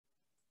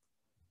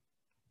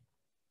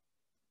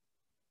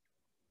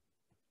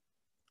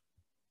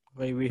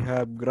Okay, we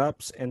have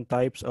graphs and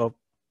types of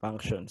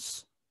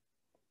functions.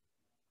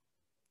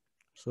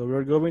 So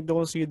we're going to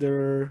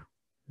consider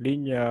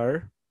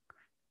linear,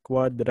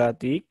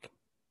 quadratic,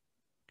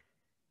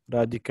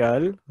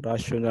 radical,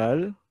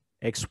 rational,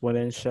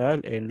 exponential,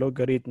 and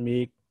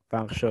logarithmic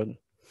function.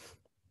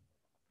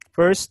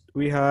 First,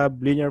 we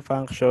have linear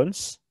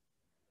functions.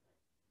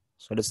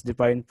 So let's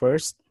define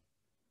first.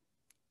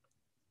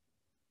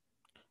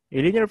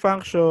 A linear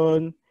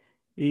function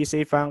is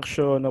a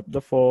function of the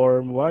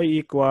form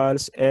y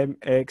equals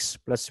mx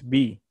plus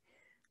b.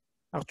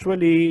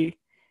 Actually,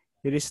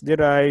 it is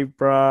derived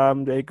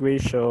from the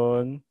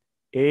equation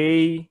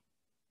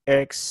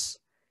ax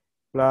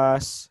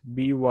plus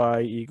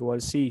by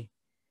equals c.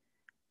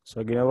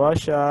 So, ginawa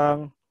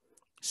siyang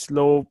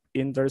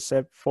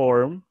slope-intercept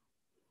form.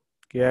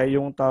 Kaya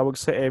yung tawag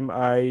sa m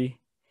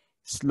ay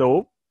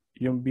slope,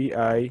 yung b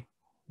ay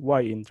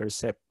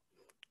y-intercept.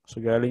 So,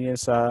 galing yan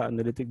sa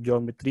analytic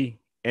geometry.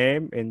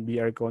 M and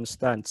b are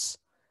constants.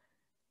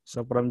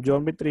 So, from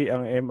geometry,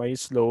 ang m ay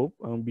slope,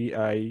 ang b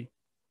ay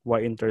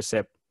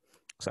y-intercept.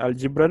 Sa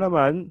algebra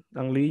naman,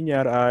 ang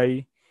linear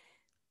ay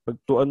pag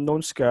two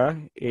unknowns ka,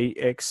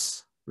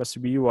 ax plus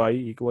by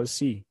equals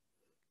c.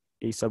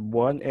 A sub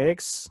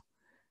 1x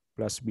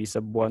plus b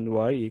sub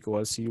 1y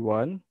equals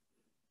c1.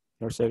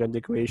 Your second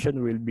equation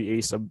will be a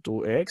sub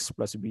 2x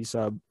plus b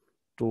sub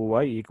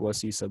 2y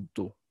equals c sub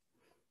 2.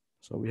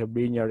 So we have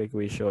linear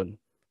equation.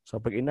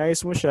 So pag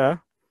inayos mo siya,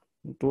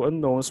 yung two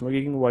unknowns,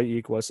 magiging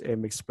y equals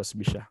mx plus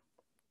b siya.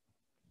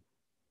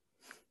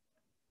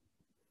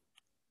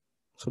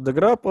 So the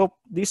graph of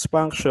this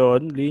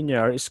function,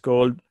 linear, is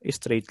called a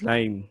straight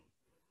line.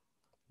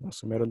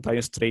 So meron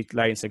tayong straight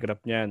line sa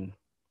graph niyan.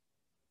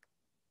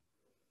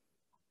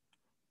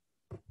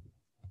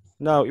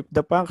 Now, if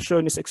the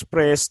function is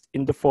expressed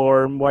in the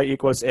form y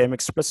equals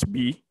mx plus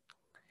b,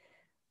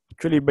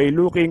 actually by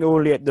looking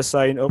only at the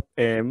sign of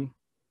m,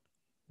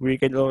 we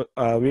can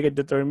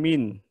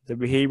determine the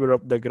behavior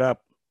of the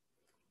graph.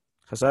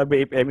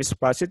 Sasabi, if m is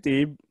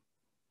positive,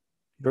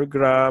 your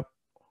graph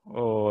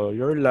or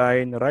your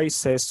line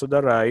rises to the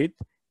right,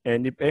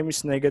 and if m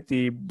is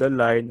negative, the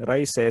line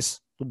rises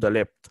to the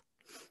left.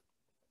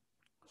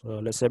 So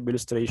let's have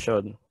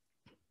illustration.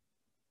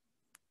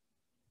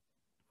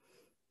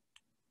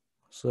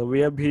 So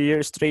we have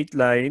here straight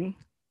line.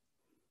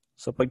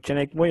 So pag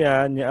chinek mo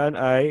yan, yan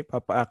ay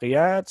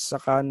papaakyat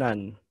sa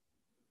kanan.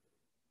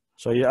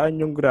 So yan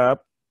yung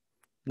graph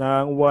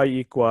ng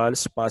y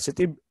equals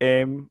positive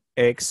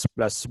mx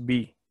plus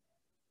b.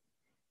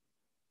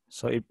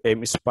 So if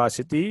m is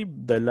positive,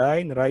 the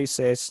line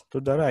rises to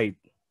the right.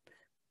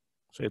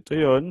 So ito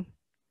yun.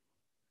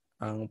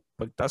 Ang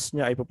pagtaas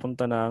niya ay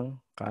pupunta ng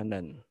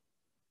kanan.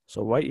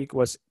 So y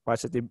equals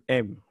positive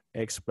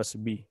mx plus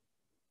b.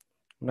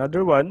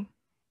 Another one.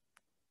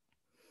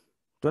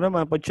 Ito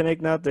naman, pag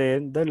chinek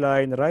natin, the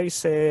line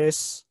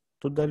rises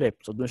to the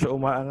left. So, doon siya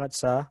umaangat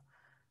sa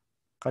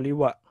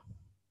kaliwa.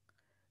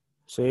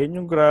 So, yun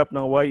yung graph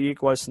ng y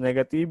equals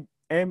negative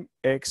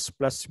mx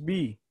plus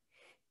b.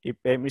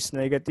 If m is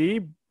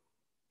negative,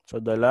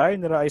 so the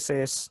line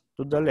rises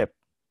to the left.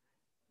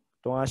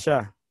 Ito nga siya.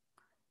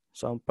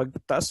 So, ang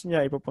pagtaas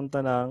niya ay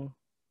papunta ng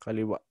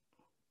kaliwa.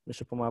 Doon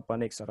siya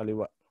pumapanik sa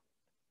kaliwa.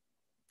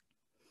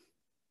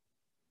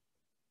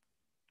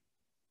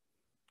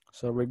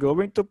 So we're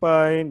going to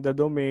find the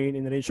domain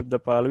in range of the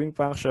following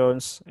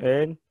functions,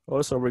 and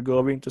also we're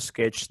going to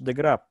sketch the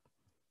graph.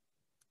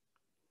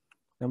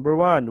 Number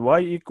 1,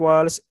 y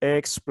equals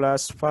x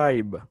plus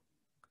 5.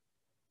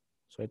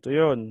 So ito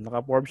yun,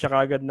 nakaform siya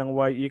kagad ng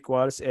y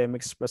equals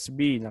mx plus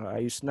b,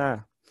 nakaayos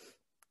na.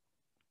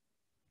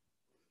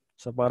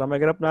 So para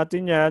mag-graph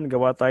natin yan,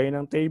 gawa tayo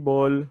ng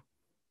table.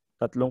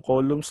 3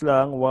 columns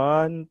lang,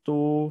 1,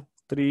 2,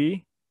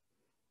 3.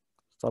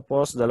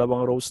 Tapos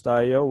dalawang rows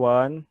tayo,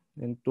 1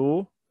 and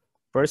 2.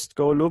 First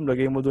column,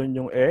 lagay mo dun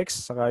yung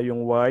x, saka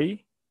yung y.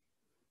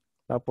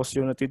 Tapos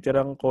yung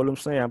natitirang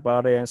columns na yan,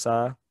 para yan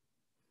sa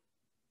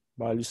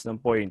values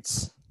ng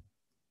points.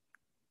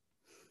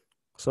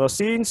 So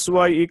since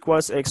y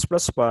equals x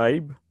plus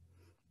 5,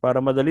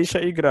 para madali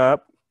siya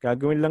i-graph,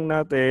 gagawin lang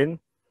natin,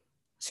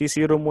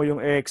 C0 mo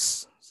yung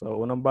x. So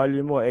unang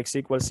value mo, x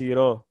equals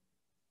 0.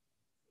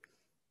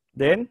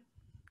 Then,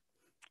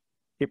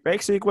 if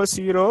x equals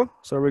 0,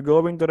 so we're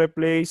going to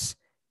replace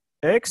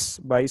x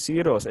by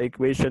 0 sa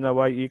equation na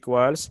y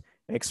equals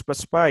x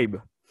plus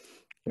 5.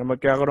 Kaya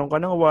magkakaroon ka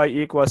ng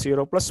y equals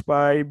 0 plus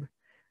 5,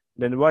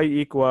 then y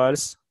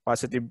equals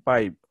positive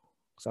 5.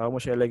 Saka mo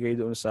siya ilagay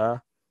doon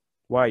sa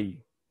y.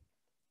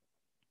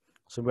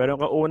 So meron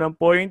ka unang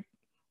point,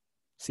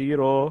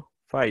 0,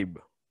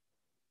 5.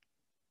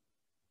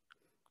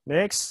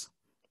 Next,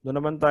 doon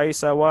naman tayo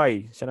sa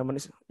y.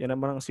 Yan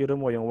naman ang 0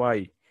 mo, yung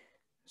y.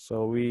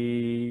 So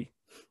we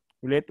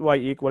let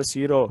y equals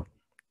 0.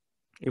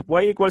 If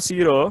y equals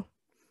 0,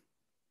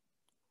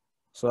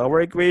 so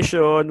our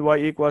equation,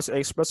 y equals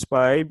x plus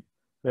 5,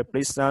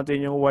 replace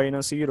natin yung y ng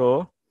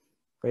 0.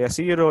 Kaya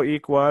 0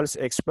 equals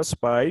x plus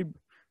 5.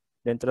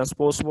 Then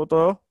transpose mo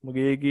to,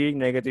 magiging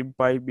negative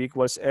 5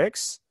 equals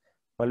x.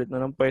 Palit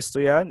na ng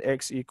pwesto yan,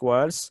 x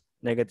equals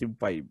negative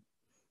 5.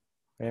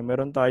 Kaya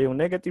meron tayong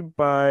negative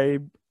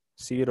 5,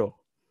 0.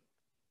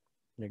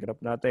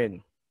 I-graph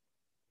natin.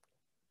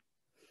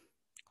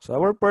 So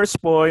our first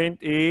point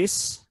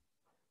is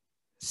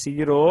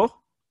 0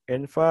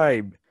 and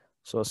 5.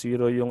 So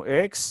 0 yung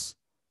x,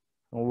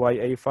 ang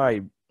y ay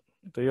 5.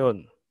 Ito yun.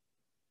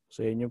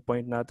 So yun yung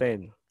point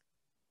natin.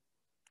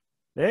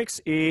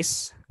 Next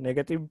is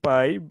negative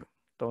 5.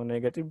 Itong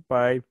negative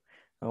 5.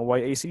 Ang y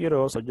ay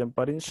 0. So dyan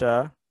pa rin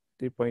siya.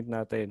 Ito yung point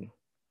natin.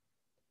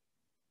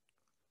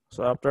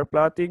 So after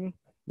plotting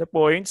the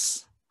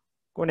points,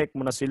 connect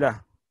mo na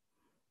sila.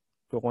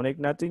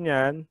 Kukonect natin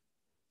yan.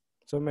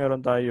 So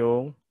meron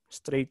tayong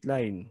straight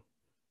line.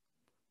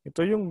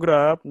 Ito yung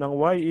graph ng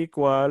y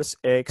equals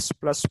x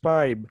plus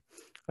 5.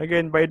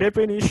 Again, by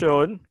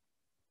definition,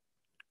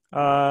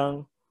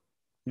 ang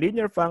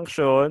linear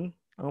function,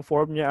 ang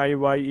form niya ay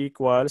y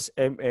equals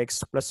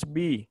mx plus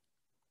b.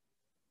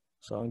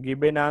 So ang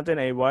given natin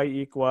ay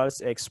y equals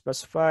x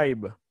plus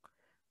 5.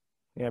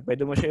 Kaya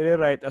pwede mo siya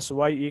i-write as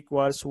y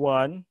equals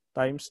 1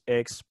 times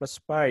x plus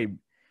 5.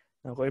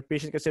 Ang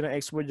coefficient kasi ng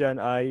x mo dyan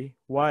ay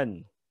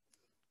 1.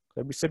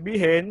 So ibig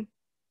sabihin,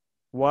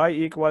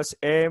 y equals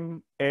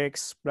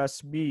mx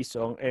plus b.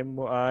 So ang m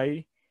mo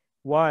ay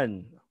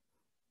 1.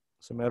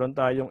 So meron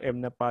tayong m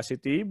na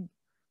positive.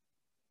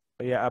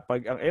 Kaya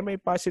pag ang m ay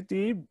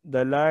positive,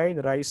 the line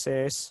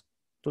rises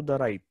to the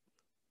right.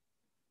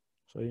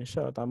 So yun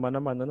siya. Tama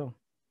naman. Ano?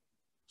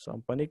 So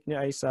ang panik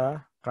niya ay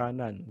sa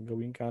kanan.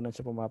 Gawing kanan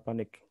siya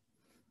pumapanik.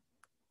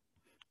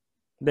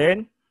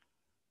 Then,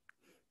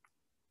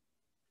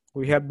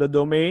 we have the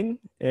domain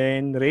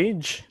and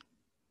range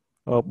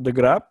of the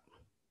graph.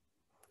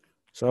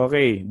 So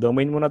okay,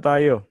 domain muna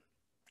tayo.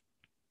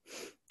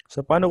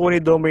 So paano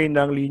kunin domain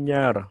ng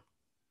linear?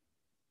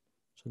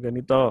 So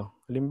ganito.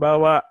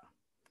 Halimbawa,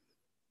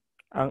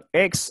 ang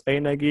x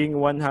ay naging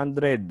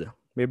 100.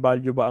 May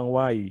value ba ang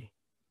y?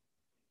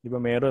 Di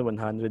ba meron?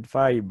 105.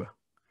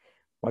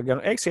 Pag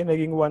ang x ay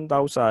naging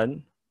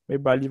 1,000, may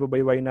value pa ba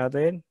yung y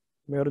natin?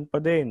 Meron pa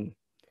din.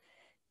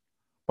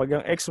 Pag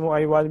ang x mo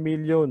ay 1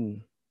 million,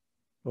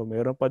 o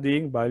meron pa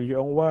ding value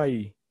ang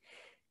y.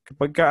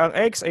 Kapag ang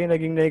x ay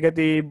naging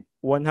negative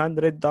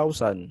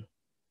 100,000,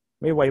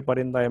 may y pa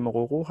rin tayo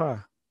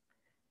makukuha.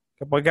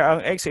 Kapag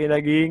ang x ay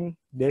naging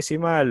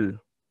decimal,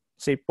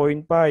 say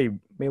 0.5,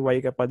 may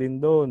y ka pa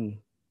din doon.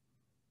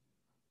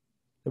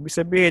 Ibig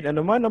sabihin,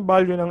 ano man ang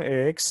value ng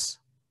x,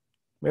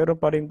 meron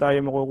pa rin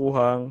tayo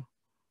makukuhang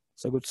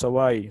sagot sa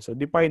y. So,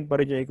 define pa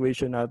rin yung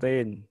equation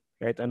natin,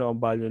 kahit ano ang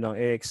value ng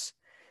x.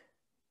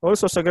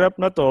 Also, sa graph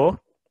na to,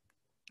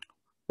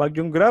 pag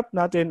yung graph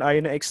natin ay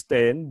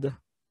na-extend,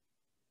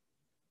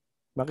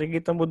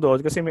 makikita mo doon,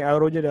 kasi may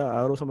arrow dyan,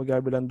 arrow sa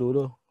magkabilang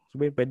dulo.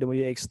 Sabihin, pwede mo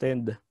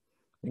i-extend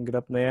yung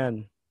graph na yan.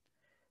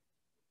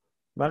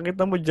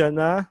 Makikita mo dyan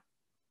na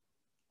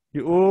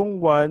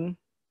yung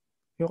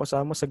 1, yung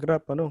kasama sa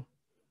graph, ano?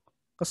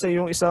 Kasi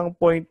yung isang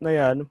point na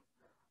yan,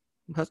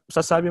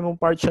 sasabi mong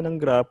part siya ng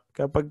graph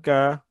kapag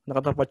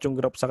nakatapat yung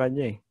graph sa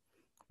kanya eh.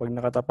 Pag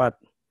nakatapat.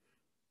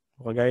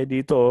 Kagaya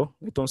dito,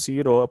 itong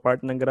 0,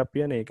 part ng graph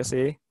yan eh.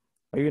 Kasi,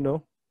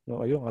 ayun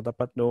ayun,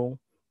 katapat nung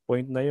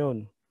point na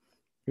yon.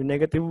 Yung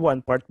negative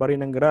 1, part pa rin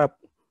ng graph.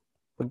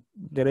 Pag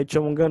diretso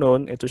mong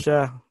ganun, ito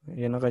siya.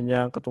 Yan ang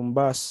kanyang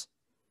katumbas.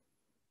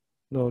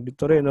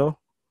 Dito rin,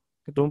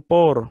 itong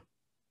 4.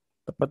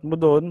 Tapat mo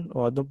doon,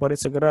 doon pa rin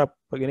sa graph.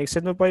 Pag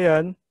in-extend mo pa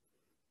yan,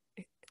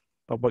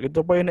 pag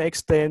ito pa yung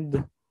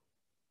na-extend,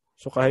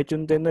 so kahit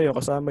yung 10 na yun,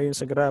 kasama yun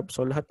sa graph.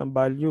 So lahat ng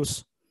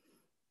values,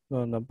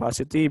 ng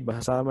positive,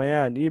 kasama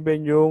yan.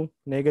 Even yung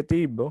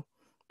negative,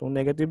 itong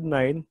negative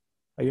 9,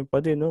 ayun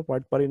pa din,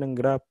 part pa rin ng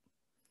graph.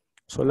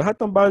 So,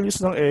 lahat ng values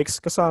ng x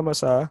kasama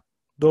sa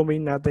domain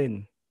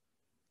natin.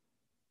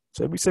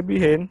 So, ibig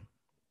sabihin,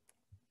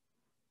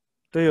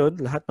 ito yun,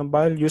 lahat ng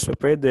values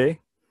pa pwede.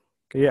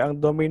 Kaya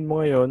ang domain mo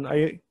ngayon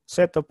ay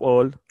set of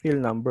all real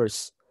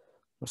numbers.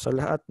 So, sa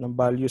lahat ng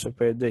values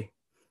pa pwede.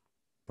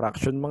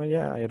 Fraction man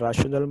yan,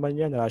 irrational man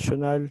yan,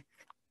 rational,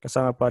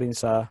 kasama pa rin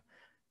sa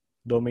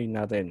domain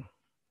natin.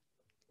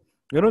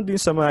 Ganon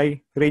din sa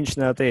may range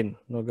natin.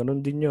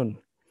 Ganon din yun.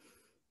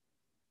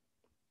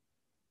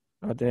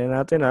 Tingnan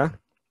natin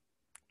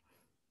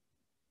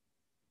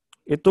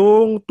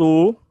Itong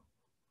 2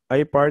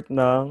 ay part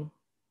ng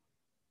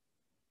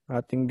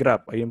ating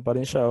graph. Ayun pa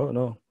rin siya.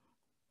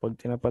 Pag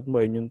tinapat mo,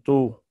 ayun yung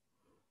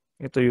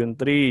 2. Ito yung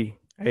 3.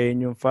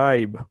 Ayun yung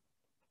 5.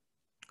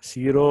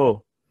 0.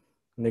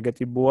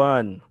 Negative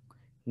 1.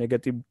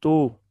 Negative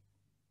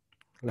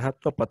 2. Lahat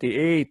to, pati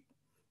 8.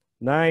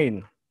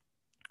 9.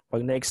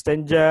 Pag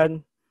na-extend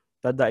dyan,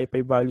 dadaip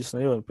ay values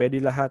na yun. Pwede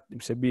lahat.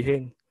 Ibig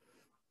sabihin.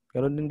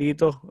 Ganon din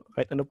dito.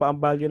 Kahit ano pa ang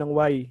value ng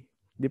y,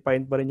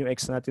 define pa rin yung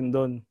x natin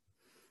doon.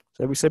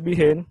 So, ibig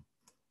sabihin,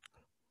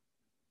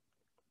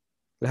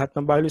 lahat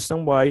ng values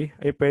ng y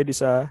ay pwede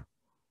sa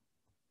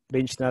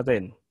range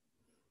natin.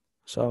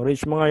 So, ang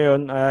range mo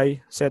ngayon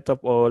ay set of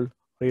all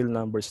real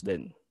numbers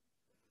din.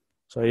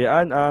 So,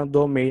 yan ang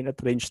domain at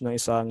range ng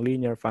isang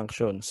linear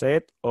function.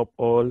 Set of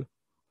all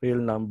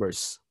real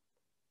numbers.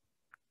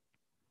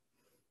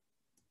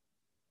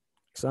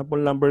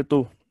 Example number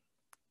 2.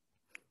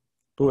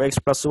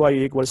 2x plus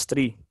y equals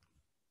 3.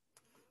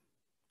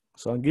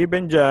 So, ang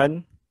given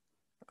dyan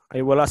ay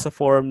wala sa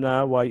form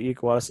na y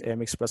equals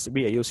mx plus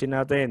b. Ayusin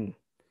natin.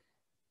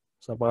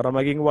 So, para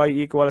maging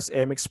y equals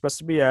mx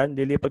plus b yan,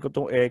 dilipat ko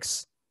itong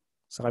x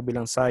sa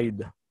kabilang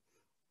side.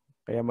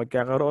 Kaya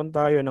magkakaroon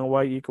tayo ng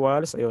y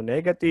equals, ayun,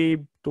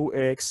 negative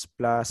 2x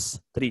plus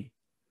 3.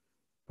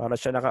 Para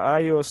siya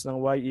nakaayos ng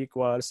y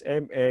equals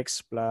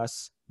mx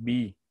plus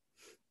b.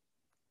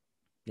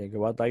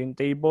 Gagawa tayong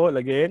table.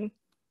 Again,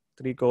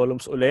 3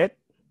 columns ulit.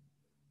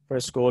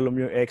 First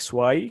column yung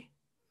xy.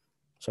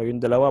 So,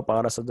 yung dalawa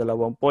para sa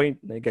dalawang point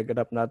na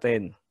igaganap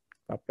natin.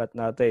 Pa-plot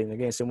natin.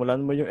 Again,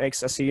 simulan mo yung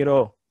x as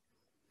 0.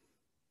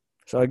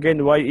 So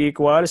again, y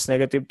equals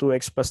negative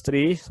 2x plus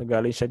 3. So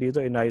galing siya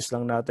dito, inayos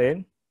lang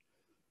natin.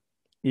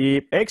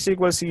 If x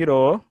equals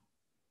 0,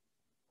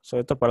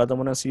 so ito palatan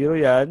mo ng 0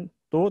 yan.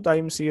 2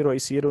 times 0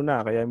 is 0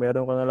 na. Kaya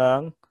meron ka na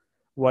lang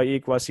y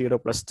equals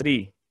 0 plus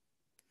 3.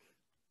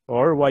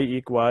 Or y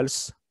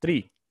equals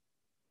 3.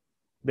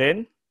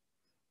 Then,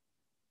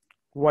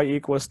 y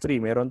equals 3.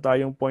 Meron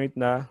tayong point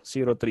na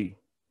 0, 3.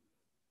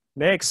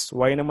 Next,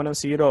 y naman ng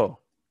 0.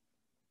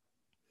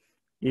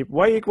 If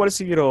y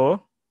equals 0,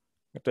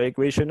 ito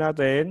equation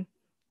natin,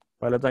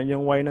 palatan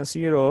yung y ng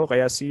 0,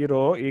 kaya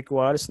 0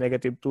 equals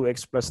negative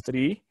 2x plus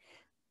 3.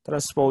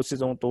 Transpose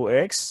itong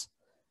 2x.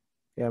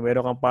 Kaya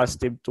meron kang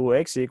positive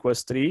 2x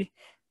equals 3.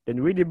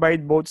 Then we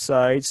divide both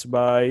sides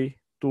by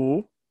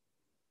 2.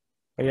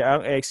 Kaya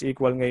ang x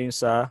equal ngayon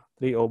sa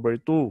 3 over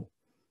 2.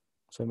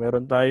 So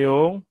meron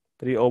tayong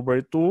 3 over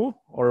 2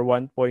 or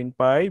 1.5,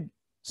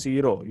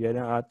 0. Yan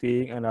ang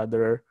ating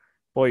another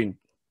point.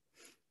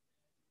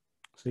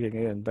 Sige,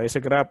 ngayon tayo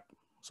sa graph.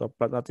 So,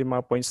 plot natin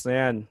mga points na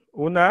yan.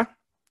 Una,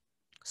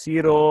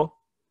 0,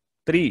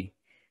 3.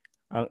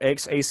 Ang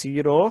x ay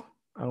 0,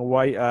 ang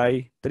y ay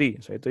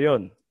 3. So, ito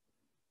yon.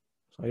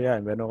 So,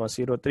 ayan. Meron kang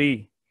 0,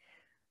 3.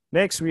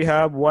 Next, we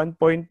have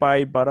 1.5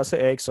 para sa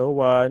x. So,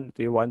 1.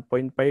 Ito yung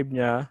 1.5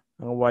 niya.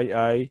 Ang y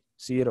ay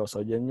 0.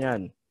 So, dyan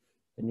yan.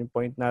 Yan yung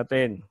point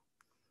natin.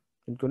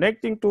 In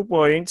connecting 2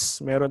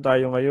 points, meron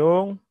tayo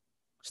ngayong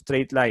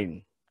straight line.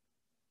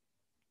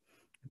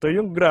 Ito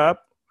yung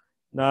graph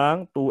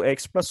ng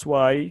 2x plus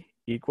y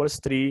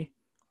equals 3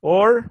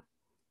 or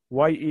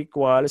y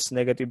equals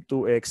negative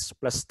 2x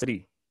plus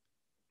 3.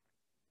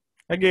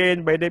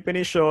 Again, by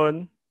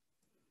definition,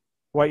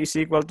 y is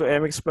equal to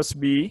mx plus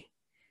b.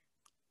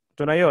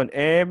 Ito na yun,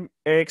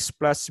 mx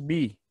plus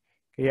b.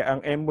 Kaya ang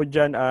m mo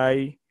dyan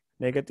ay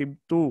negative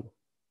 2.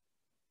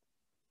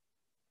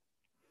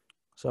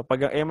 So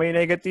pag ang m ay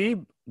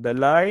negative, the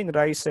line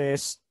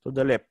rises to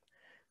the left.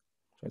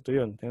 So ito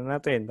yun, tingnan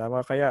natin,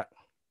 tama kaya?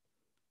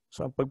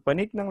 So, ang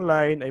pagpanik ng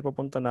line ay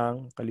papunta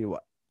ng kaliwa.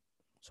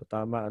 So,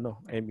 tama,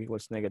 m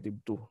equals negative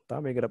 2.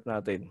 Tama yung graph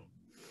natin.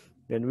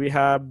 Then, we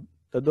have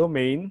the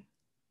domain.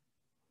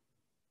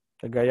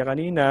 Kagaya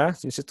kanina,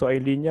 since ito ay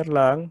linear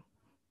lang,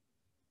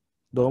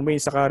 domain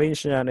sa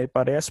range niyan ay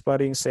parehas pa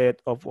ring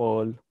set of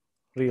all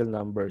real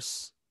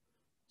numbers.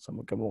 So,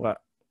 magkamukha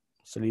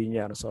sa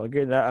linear. So,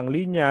 again, ang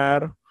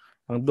linear,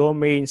 ang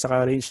domain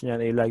sa range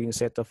niyan ay laging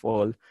set of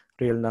all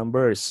real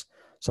numbers.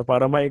 So,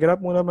 para ma-graph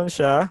mo naman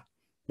siya,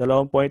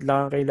 2 point lang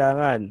ang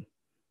kailangan.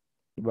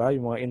 Diba?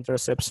 Yung mga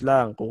intercepts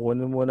lang.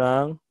 Kukunin mo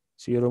ng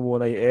 0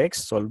 muna yung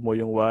x, solve mo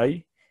yung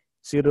y.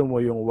 0 mo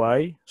yung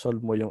y,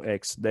 solve mo yung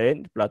x.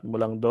 Then, plot mo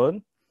lang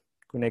doon.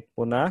 Connect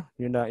mo na.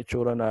 Yun na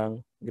itsura ng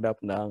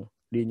graph ng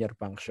linear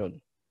function.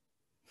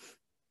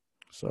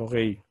 So,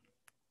 okay.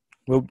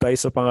 Move tayo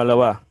sa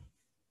pangalawa.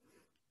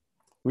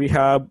 We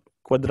have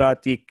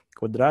quadratic.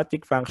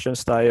 Quadratic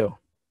functions tayo.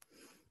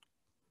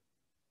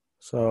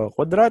 So,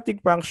 quadratic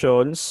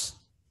functions,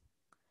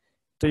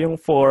 ito yung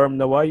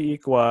form na y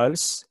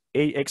equals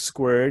ax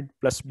squared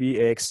plus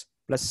bx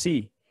plus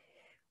c,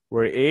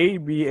 where a,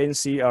 b, and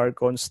c are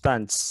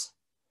constants.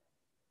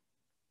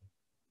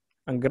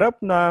 Ang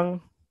graph ng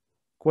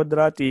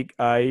quadratic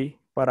ay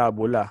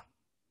parabola.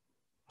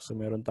 So,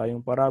 meron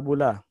tayong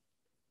parabola.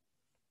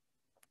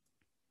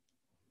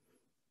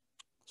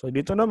 So,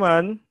 dito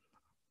naman,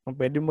 ang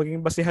pwede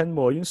maging basihan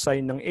mo, yung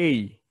sign ng a.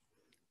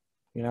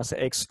 Yung nasa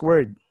x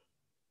squared.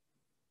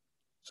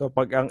 So,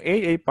 pag ang a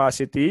ay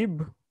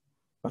positive,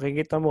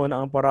 makikita mo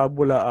na ang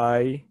parabola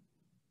ay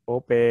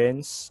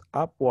opens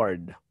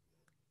upward.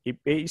 If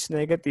a is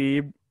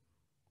negative,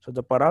 so the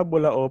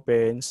parabola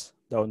opens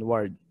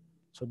downward.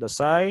 So the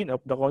sign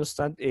of the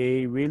constant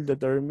a will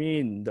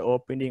determine the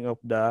opening of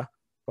the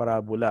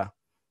parabola.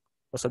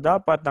 So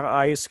dapat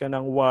nakaayos ka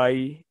ng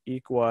y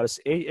equals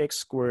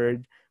ax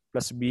squared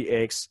plus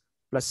bx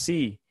plus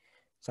c.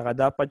 Saka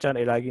dapat yan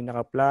ay laging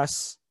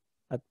naka-plus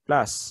at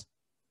plus.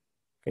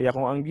 Kaya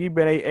kung ang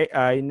given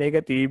ay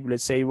negative,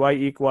 let's say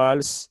y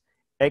equals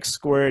x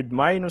squared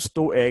minus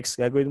 2x,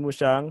 gagawin mo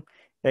siyang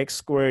x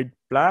squared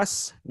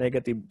plus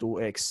negative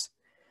 2x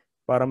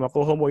para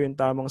makuha mo yung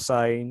tamang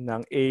sign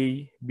ng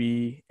a, b,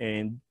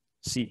 and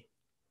c.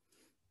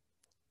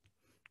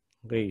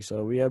 Okay,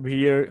 so we have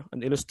here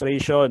an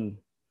illustration.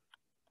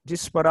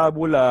 This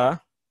parabola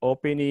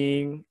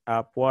opening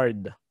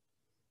upward.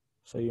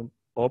 So yung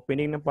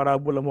opening ng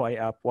parabola mo ay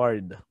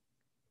upward.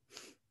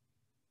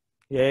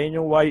 Yan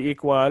yung y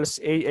equals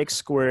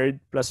ax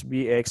squared plus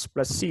bx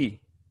plus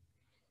c.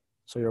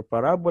 So your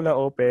parabola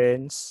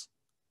opens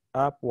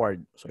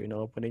upward. So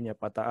ino-opening niya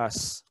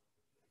pataas.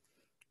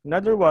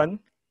 Another one,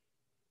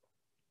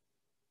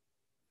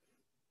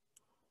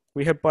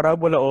 we have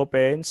parabola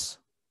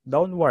opens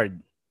downward.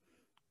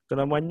 Ito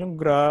naman yung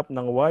graph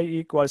ng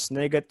y equals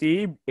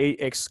negative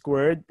ax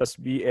squared plus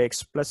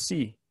bx plus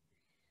c.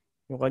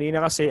 Yung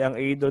kanina kasi ang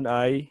a doon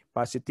ay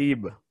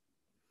positive.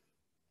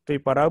 Ito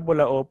yung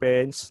parabola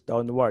opens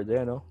downward.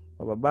 Ayan, no?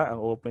 Pababa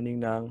ang opening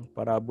ng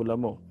parabola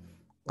mo.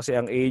 Kasi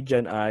ang a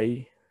dyan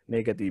ay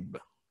negative.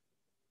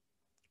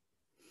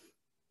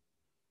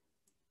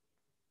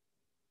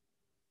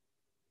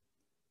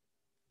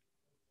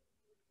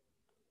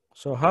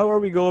 So how are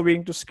we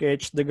going to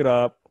sketch the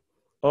graph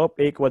of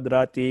a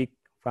quadratic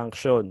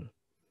function?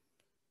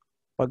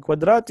 Pag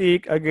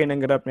quadratic, again,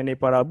 ang graph niya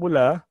ay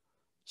parabola.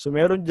 So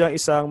meron diyang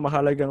isang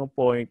mahalagang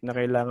point na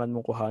kailangan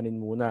mong kuhanin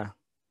muna.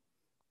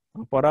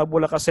 Ang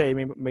parabola kasi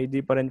may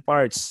different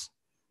parts.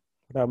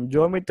 From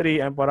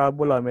geometry, ang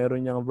parabola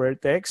meron niyang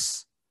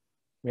vertex,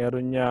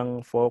 meron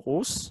niyang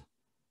focus,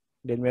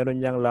 then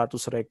meron niyang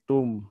latus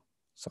rectum,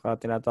 saka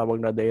tinatawag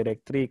na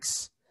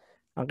directrix.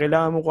 Ang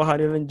kailangan mong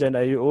kuhanin dyan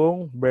ay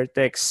yung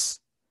vertex.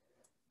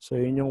 So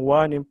yun yung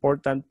one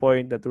important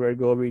point that we're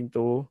going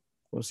to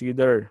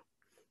consider.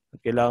 At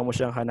kailangan mo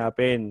siyang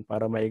hanapin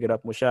para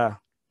maigraph mo siya.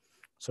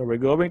 So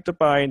we're going to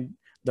find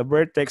the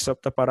vertex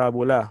of the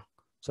parabola.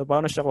 So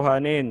paano siya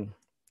kuhanin?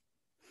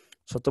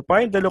 So to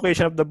find the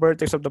location of the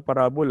vertex of the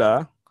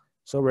parabola,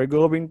 so we're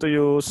going to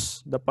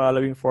use the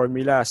following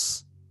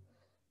formulas.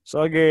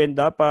 So again,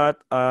 dapat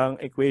ang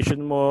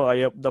equation mo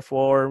ay of the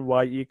form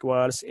y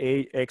equals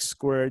ax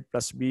squared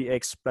plus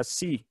bx plus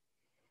c.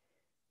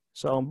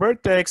 So ang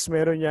vertex,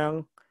 meron niyang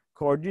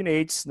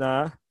coordinates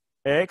na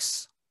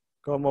x,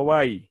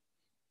 y.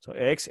 So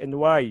x and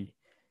y.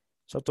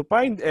 So to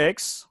find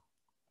x,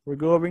 we're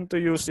going to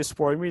use this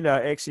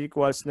formula, x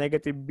equals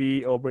negative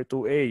b over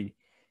 2a.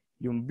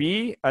 Yung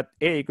b at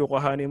a,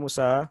 kukuhanin mo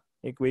sa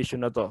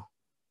equation na to.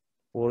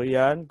 Puro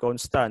yan,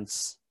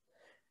 constants.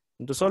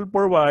 And to solve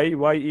for y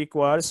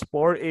equals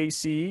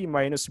 4ac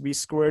minus b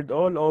squared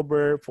all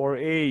over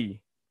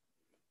 4a.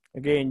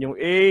 Again, yung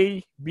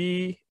a, b,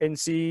 and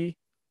c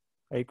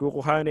ay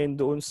kukuhanin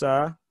doon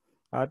sa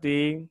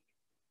ating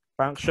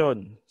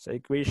function, sa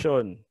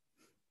equation.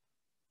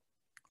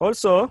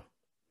 Also,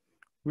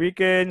 we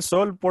can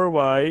solve for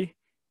y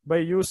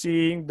by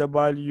using the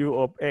value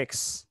of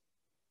x.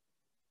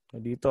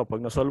 Dito,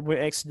 pag nasolve mo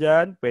yung x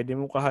dyan, pwede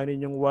mo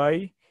kuhanin yung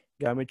y,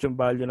 gamit yung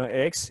value ng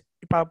x,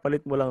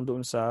 ipapalit mo lang doon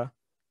sa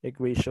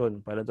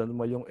equation. Palitan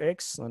mo yung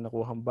x na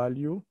nakuhang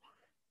value,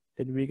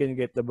 and we can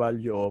get the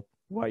value of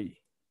y.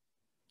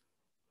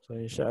 So,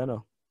 yun siya,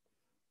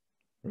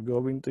 we're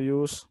going to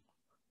use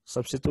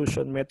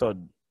substitution method.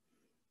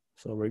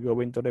 So, we're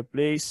going to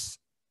replace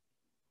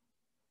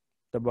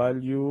the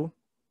value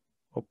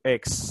of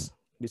x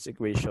in this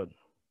equation.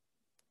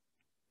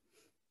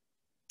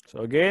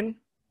 So, again,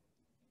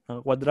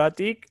 ang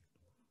quadratic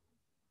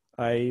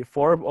ay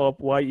form of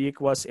y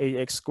equals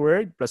ax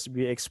squared plus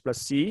bx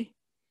plus c.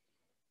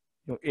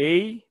 Yung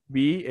a,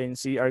 b, and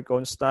c are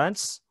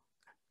constants.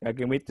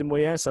 Gagamitin mo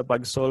yan sa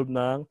pag-solve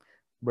ng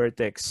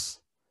vertex.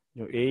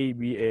 Yung a,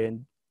 b,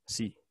 and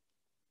c.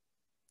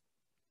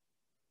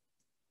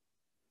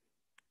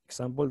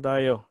 Example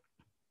tayo.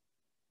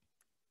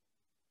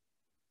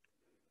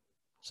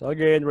 So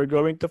again, we're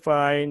going to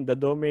find the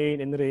domain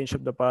and range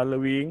of the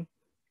following,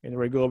 and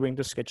we're going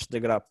to sketch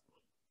the graph.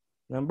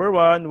 Number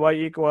 1,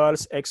 y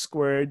equals x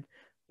squared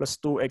plus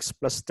 2x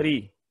plus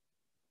 3.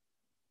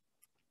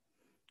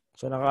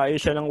 So nakain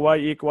siya ng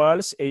y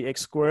equals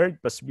ax squared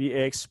plus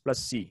bx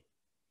plus c.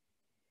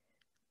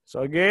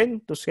 So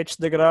again, to sketch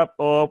the graph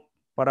of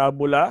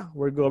parabola,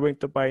 we're going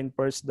to find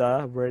first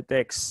the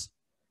vertex.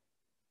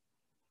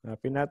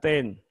 Hanapin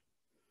natin.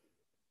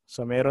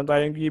 So meron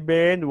tayong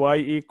given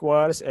y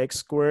equals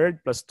x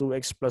squared plus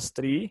 2x plus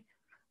 3.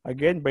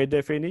 Again, by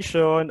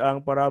definition,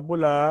 ang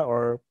parabola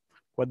or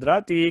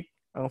quadratic,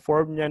 ang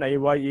form niyan ay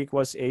y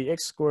equals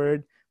ax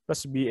squared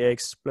plus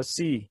bx plus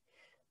c.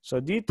 So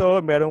dito,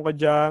 meron ka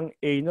dyang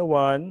a na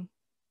 1,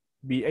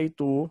 b ay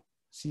 2,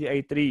 c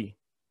ay 3.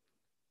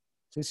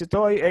 Since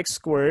ito ay x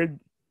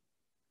squared,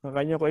 ang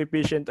kanyang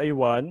coefficient ay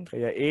 1,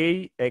 kaya a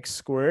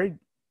x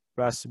squared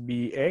plus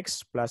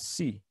bx plus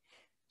c.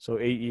 So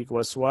a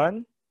equals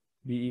 1,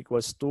 b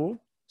equals 2,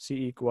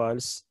 c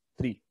equals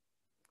 3.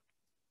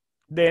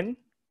 Then,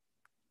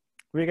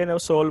 we can now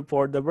solve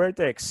for the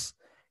vertex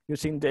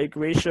using the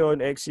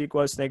equation x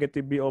equals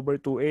negative b over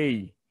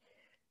 2a.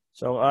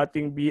 So, ang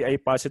ating b ay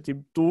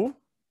positive 2.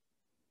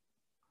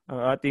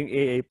 Ang ating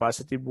a ay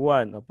positive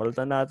 1.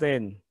 Napalitan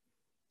natin.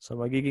 So,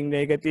 magiging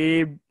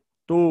negative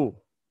 2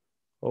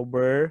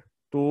 over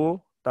 2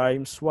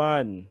 times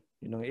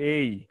 1. Yun ang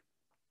a.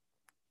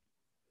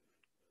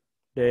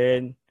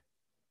 Then,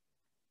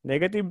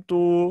 negative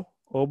 2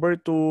 over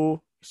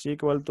 2 is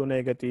equal to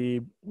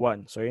negative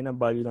 1. So, yun ang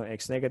value ng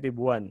x, negative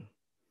 1.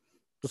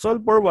 To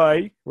solve for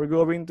y, we're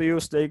going to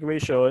use the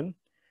equation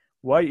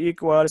y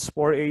equals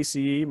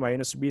 4ac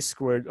minus b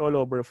squared all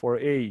over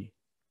 4a.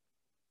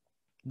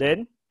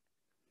 Then,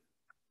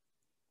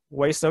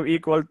 y is now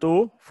equal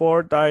to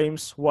 4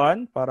 times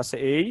 1 para sa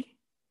a.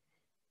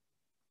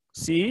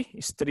 C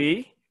is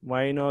 3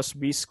 minus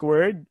b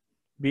squared.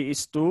 B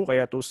is 2,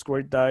 kaya 2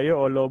 squared tayo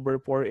all over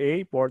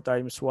 4a, 4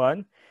 times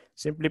 1.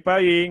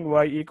 Simplifying,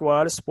 y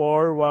equals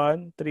 4,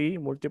 1, 3.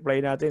 Multiply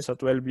natin, so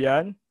 12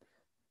 yan.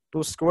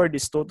 2 squared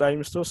is 2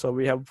 times 2, so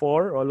we have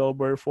 4 all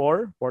over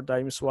 4, 4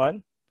 times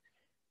 1.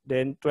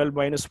 Then 12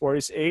 minus 4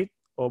 is 8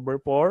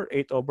 over 4.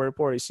 8 over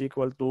 4 is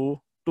equal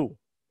to 2.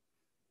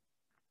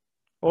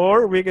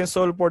 Or we can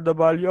solve for the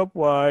value of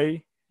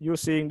y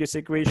using this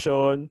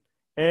equation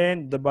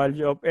and the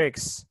value of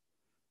x.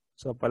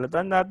 So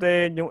palitan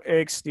natin yung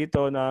x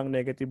dito ng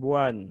negative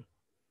 1.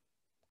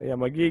 Kaya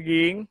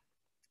magiging,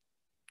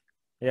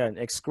 ayan,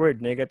 x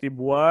squared, negative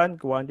 1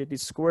 quantity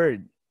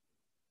squared.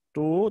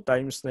 2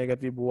 times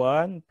negative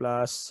 1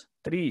 plus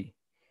 3.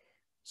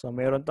 So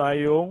meron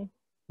tayong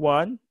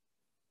 1.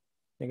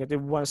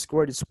 Negative 1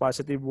 squared is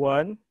positive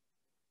 1.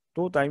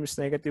 2 times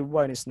negative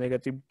 1 is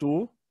negative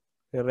 2.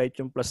 I-write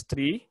yung plus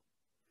 3.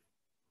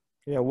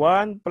 Kaya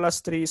 1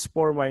 plus 3 is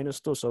 4 minus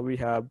 2. So we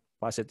have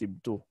positive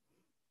 2.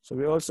 So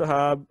we also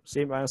have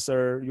same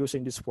answer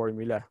using this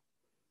formula.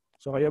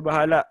 So kayo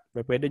bahala.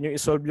 Pwede nyo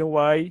isolve yung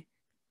y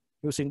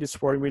using this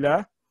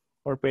formula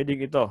or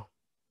pwedeng ito.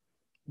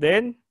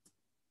 Then,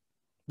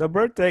 the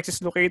vertex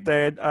is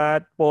located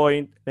at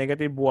point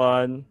negative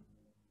 1,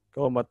 2.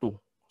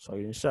 So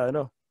yun siya,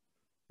 ano?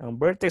 Ang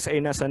vertex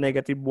ay nasa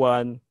negative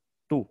 1,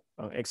 2.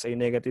 Ang x ay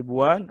negative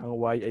 1, ang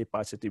y ay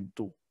positive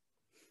 2.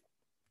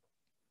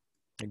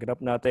 I-graph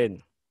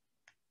natin.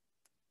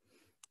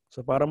 So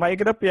para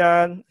ma-graph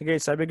yan,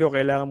 again, sabi ko,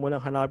 kailangan mo lang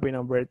hanapin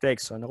ang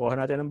vertex. So nakuha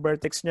natin ang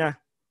vertex niya.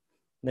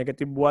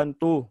 Negative 1,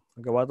 2.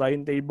 Nagawa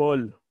tayong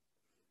table.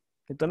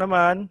 Ito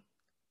naman,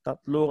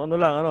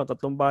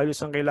 tatlong values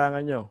ang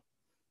kailangan nyo.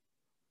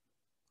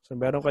 So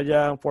meron ka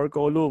dyan 4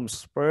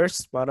 columns.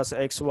 First, para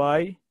sa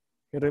xy.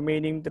 Yung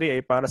remaining 3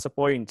 ay para sa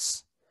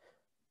points.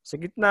 Sa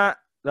gitna,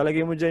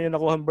 lalagay mo dyan yung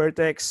nakuhang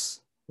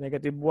vertex.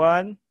 Negative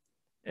 1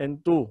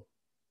 and 2.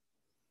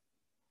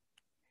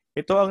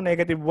 Ito ang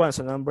negative 1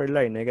 sa number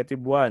line, negative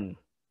 1.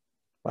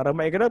 Para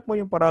ma-graph mo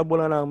yung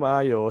parabola ng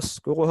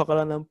maayos, kukuha ka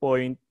lang ng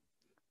point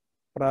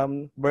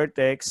from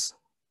vertex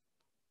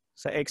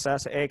sa x,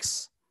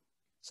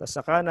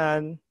 sa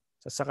kanan,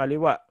 sa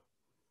kaliwa.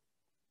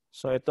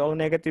 So ito ang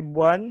negative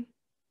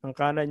 1, ang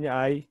kanan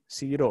niya ay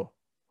 0.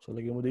 So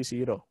lagyan mo din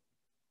 0.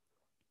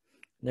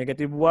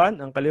 Negative 1,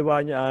 ang kaliwa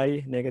niya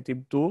ay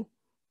negative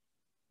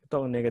 2.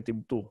 Ito ang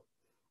negative 2.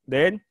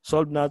 Then,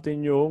 solve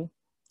natin yung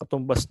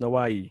katumbas na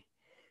y.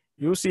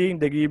 Using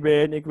the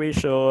given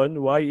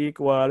equation, y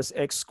equals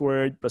x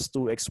squared plus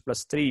 2x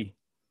plus 3.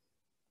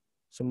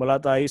 Sumula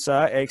tayo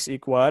sa x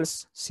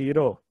equals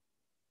 0.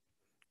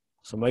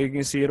 So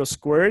magiging 0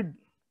 squared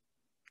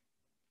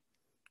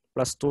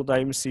plus 2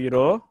 times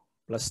 0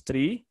 plus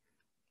 3.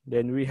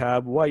 Then we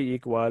have y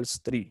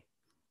equals 3.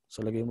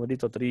 So lagay mo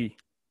dito 3.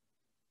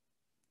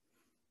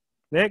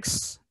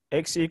 Next,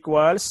 x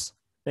equals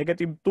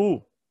negative 2.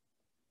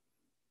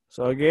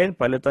 So again,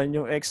 palitan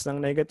yung x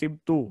ng negative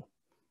 2.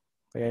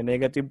 Kaya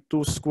negative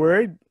 2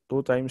 squared,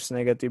 2 times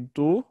negative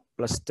 2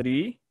 plus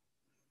 3.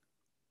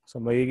 So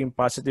magiging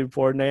positive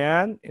 4 na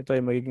yan. Ito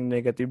ay magiging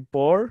negative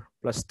 4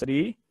 plus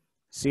 3.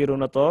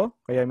 0 na to.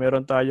 Kaya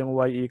meron tayong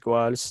y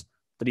equals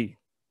 3.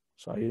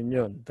 So ayun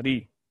yun,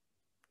 3.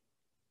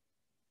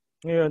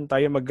 Ngayon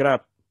tayo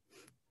mag-graph.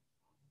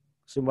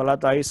 Simula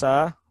tayo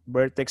sa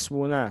vertex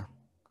muna.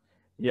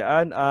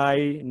 Yan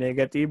ay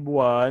negative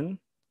 1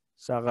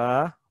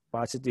 saka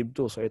positive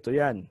 2. So ito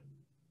yan.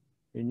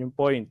 Yun yung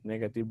point.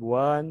 Negative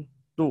 1,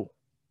 2.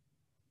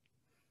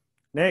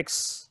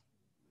 Next.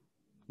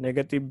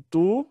 Negative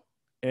 2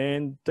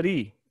 and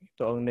 3.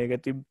 Ito ang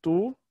negative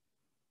 2.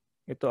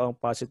 Ito ang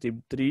positive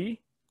 3.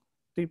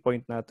 3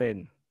 point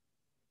natin.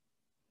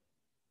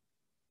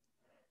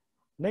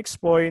 Next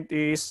point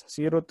is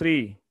 0,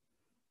 3.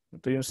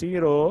 Ito yung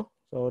 0.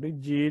 So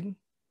origin.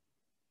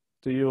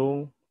 Ito yung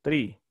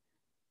 3.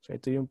 So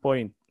ito yung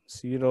point.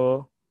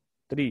 0,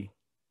 3.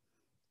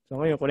 So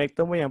ngayon,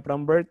 connecta mo yan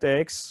from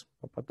vertex,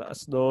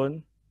 papataas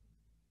doon,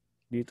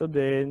 dito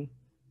din.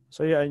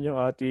 So yan yung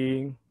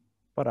ating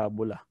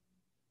parabola.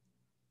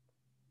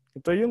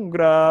 Ito yung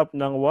graph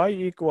ng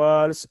y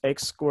equals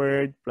x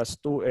squared plus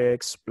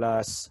 2x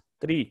plus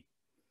 3.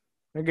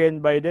 Again,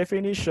 by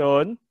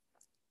definition,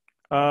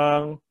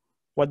 ang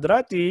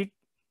quadratic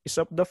is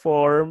of the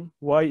form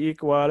y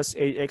equals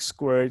ax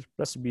squared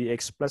plus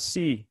bx plus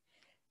c.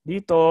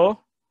 Dito,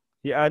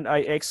 yan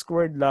ay x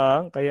squared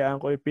lang, kaya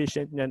ang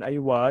coefficient niyan ay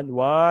 1.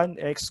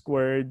 1x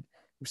squared,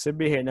 ibig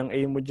sabihin, ang a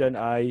mo dyan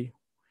ay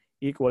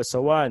equal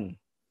sa 1.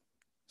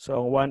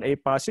 So, ang 1 ay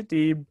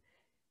positive.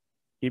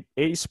 If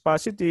a is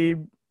positive,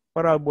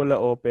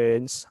 parabola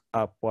opens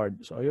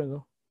upward. So, ayun,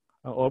 no?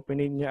 Ang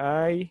opening niya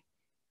ay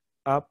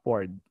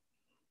upward.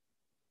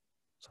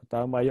 So,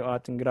 tama yung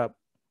ating graph.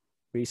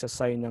 based sa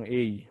sign ng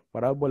A.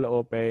 Parabola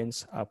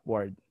opens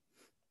upward.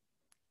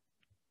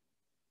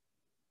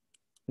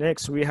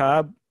 Next, we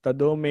have the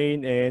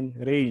domain and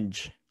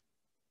range.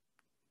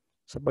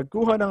 Sa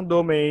pagkuha ng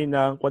domain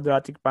ng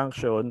quadratic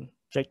function,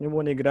 check nyo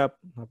muna yung graph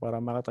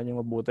para makita nyo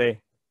mabuti.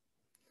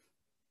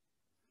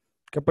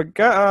 Kapag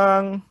ka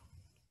ang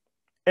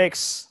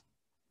x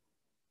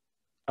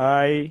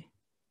ay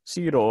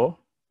 0,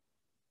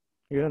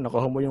 yun,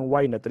 nakuha mo yung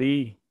y na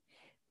 3.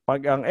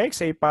 Pag ang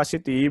x ay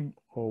positive,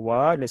 o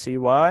 1, let's say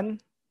 1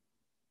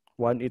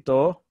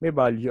 ito, may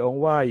value ang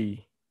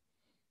y.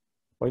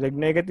 Pag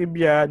nag-negative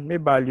yan, may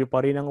value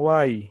pa rin ang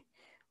y.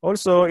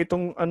 Also,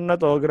 itong ano na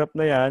to, graph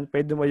na yan,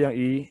 pwede mo yung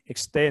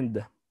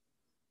i-extend.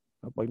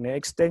 Pag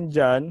na-extend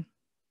dyan,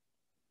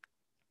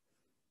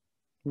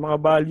 yung mga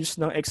values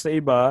ng x na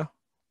iba,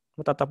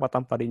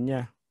 matatapatan pa rin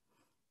niya.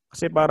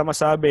 Kasi para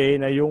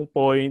masabi na yung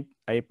point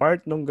ay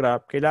part ng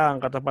graph, kailangan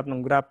katapat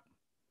ng graph.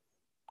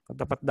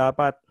 Katapat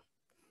dapat.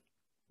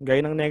 Gaya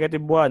ng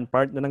negative 1,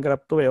 part na ng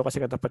graph 2 kasi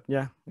katapat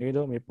niya.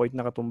 Ayun, may point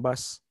na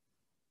katumbas.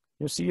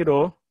 Yung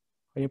 0,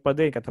 ayun pa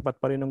din,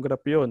 katapat pa rin ng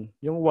graph yun.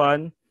 Yung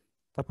 1,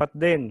 tapat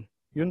din.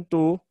 Yung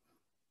 2,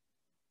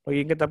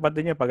 magiging katapat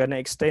din niya pag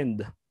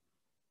na-extend.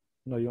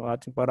 No, yung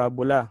ating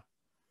parabola.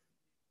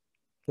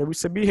 Ibig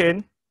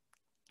sabihin,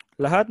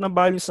 lahat ng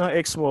values ng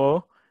x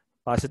mo,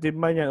 positive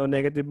man yan o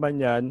negative man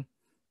yan,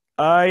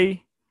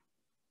 ay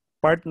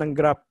part ng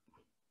graph.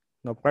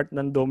 No, part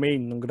ng domain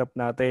ng graph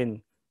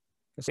natin.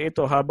 Kasi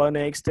ito, habang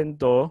na-extend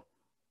to,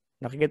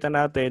 nakikita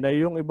natin na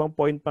yung ibang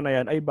point pa na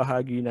yan ay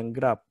bahagi ng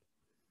graph.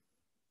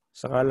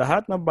 Saka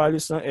lahat ng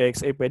values ng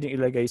x ay pwedeng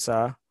ilagay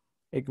sa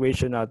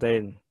equation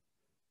natin.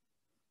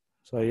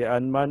 So,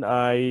 yan man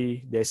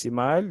ay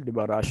decimal, di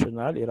ba?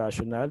 Rational,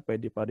 irrational,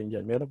 pwede pa rin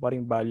dyan. Meron pa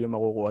rin value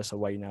makukuha sa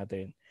y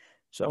natin.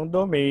 So, ang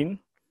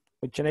domain,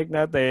 pag chinek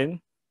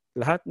natin,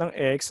 lahat ng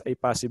x ay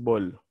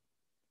possible.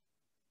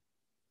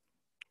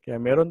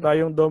 Kaya meron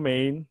tayong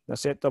domain na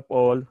set of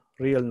all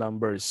real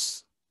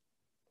numbers.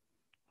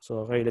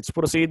 So, okay, let's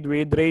proceed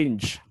with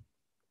range.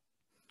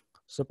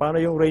 So, paano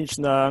yung range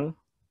ng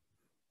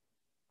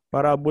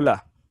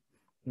parabola,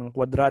 ng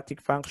quadratic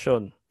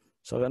function?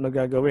 So, ano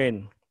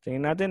gagawin?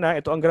 Tingnan natin na,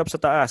 ito ang graph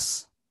sa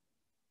taas.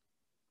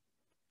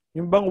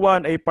 Yung bang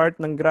 1 ay part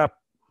ng graph?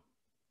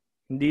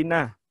 Hindi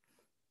na.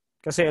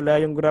 Kasi ala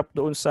yung graph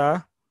doon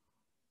sa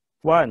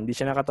 1, hindi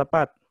siya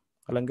nakatapat.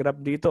 Alang graph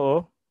dito,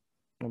 oh.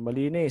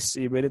 Malinis.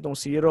 Even itong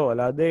 0,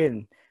 wala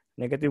din.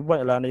 Negative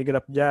 1, wala na yung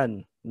graph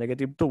dyan.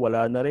 Negative 2,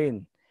 wala na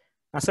rin.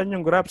 Asan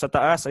yung graph? Sa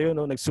taas. Ayun,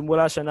 oh,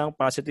 nagsimula siya ng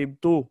positive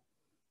 2.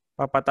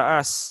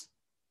 Papataas.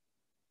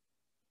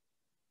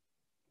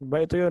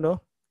 Diba ito yun, oh?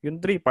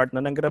 Yung 3, part na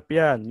ng graph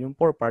yan. Yung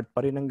 4, part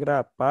pa rin ng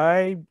graph.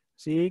 5,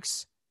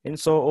 6, and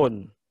so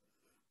on.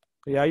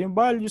 Kaya yung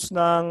values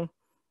ng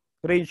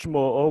range mo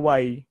o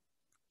y,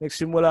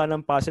 nagsimula ng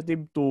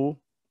positive 2,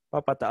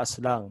 papataas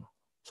lang.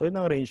 So, yun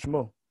ang range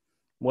mo.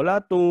 Mula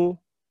 2,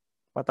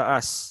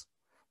 pataas.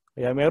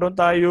 Kaya meron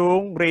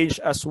tayong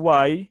range as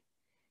y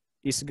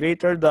is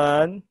greater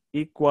than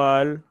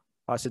equal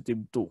positive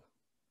 2.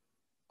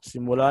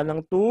 Simula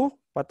ng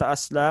 2,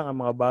 pataas lang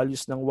ang mga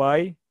values ng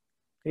y.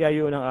 Kaya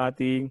yun ang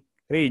ating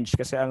range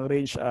kasi ang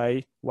range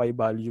ay y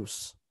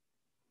values.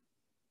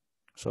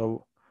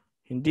 So,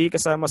 hindi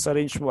kasama sa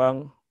range mo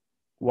ang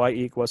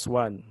y equals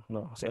 1.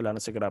 No? Kasi wala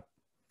na sa graph.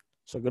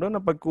 So, ganoon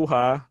ang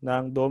pagkuha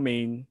ng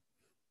domain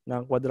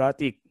ng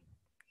quadratic.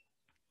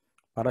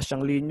 Para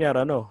siyang linear,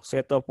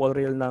 set of all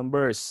real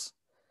numbers.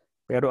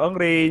 Pero ang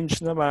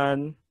range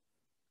naman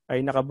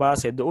ay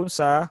nakabase doon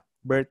sa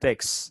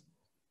vertex.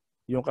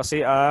 Yung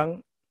kasi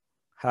ang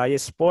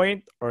highest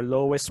point or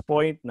lowest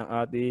point ng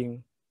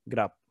ating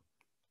graph.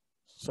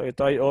 So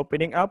ito ay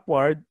opening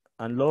upward.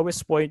 Ang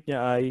lowest point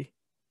niya ay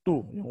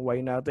 2. Yung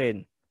y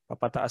natin.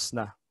 Papataas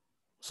na.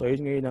 So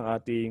yun ngayon ang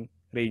ating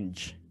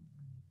range.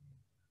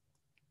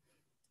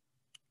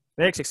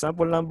 Next,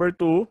 example number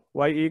 2.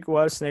 Y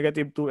equals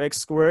negative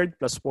 2x squared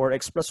plus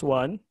 4x plus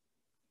 1.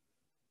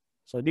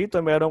 So dito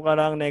meron ka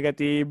ng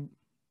negative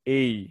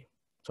a.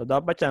 So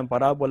dapat yan,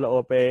 parabola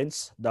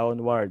opens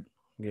downward.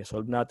 Okay,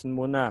 solve natin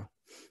muna.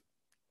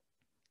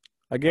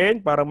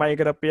 Again, para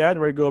ma-graph yan,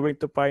 we're going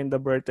to find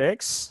the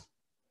vertex.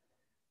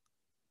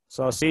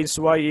 So since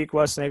y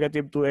equals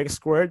negative 2x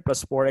squared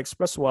plus 4x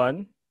plus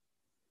 1,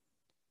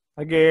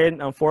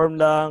 again, ang form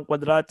ng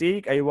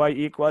quadratic ay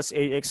y equals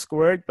ax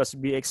squared plus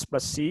bx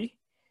plus c.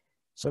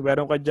 So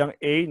meron ka dyang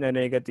a na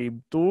negative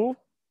 2,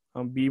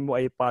 ang b mo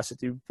ay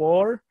positive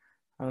 4,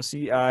 ang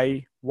c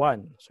ay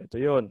 1. So ito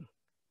yun.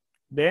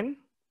 Then,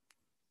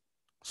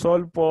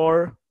 solve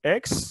for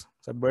x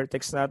sa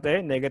vertex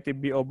natin, negative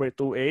b over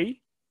 2a.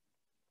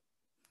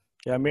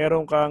 Kaya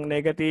meron kang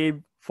negative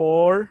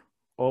 4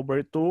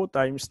 over 2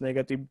 times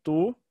negative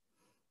 2.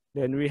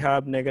 Then we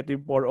have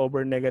negative 4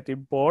 over negative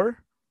 4.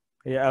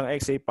 Kaya ang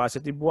x ay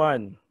positive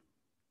 1.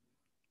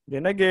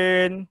 Then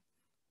again,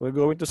 we're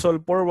going to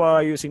solve for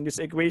y using this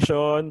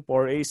equation,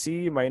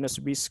 4ac minus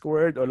b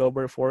squared all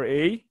over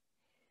 4a.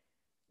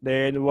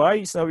 Then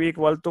y is now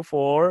equal to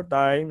 4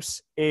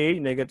 times a,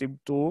 negative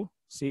 2,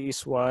 c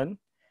is 1.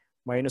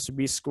 minus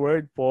b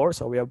squared, 4.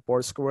 So we have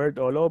 4 squared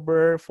all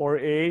over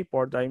 4a,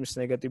 4 times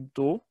negative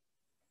 2.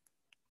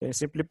 Then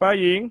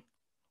simplifying,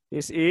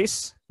 this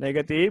is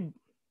negative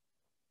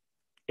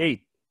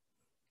 8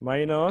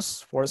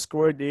 minus 4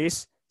 squared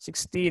is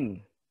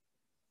 16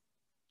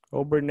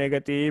 over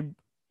negative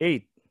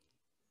 8.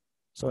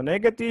 So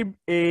negative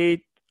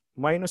 8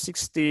 minus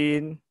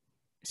 16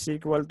 is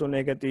equal to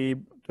negative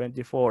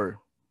 24.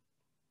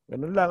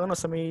 Ganun lang, ano,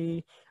 sa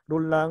may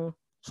rule lang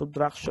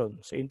subtraction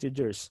sa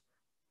integers.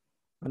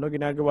 Ano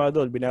ginagawa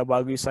doon?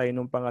 Binabago yung sign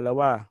ng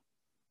pangalawa.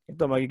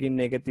 Ito magiging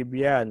negative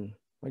yan.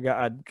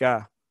 Mag-a-add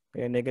ka.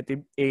 Kaya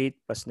negative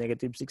 8 plus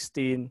negative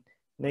 16,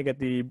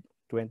 negative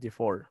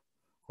 24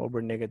 over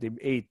negative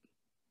 8.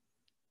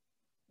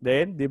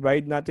 Then,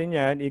 divide natin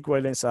yan,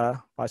 equivalent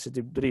sa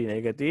positive 3.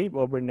 Negative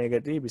over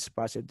negative is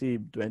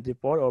positive.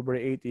 24 over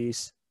 8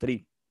 is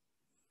 3.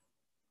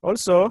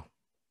 Also,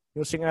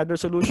 using other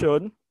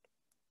solution,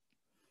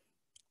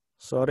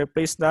 so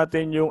replace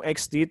natin yung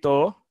x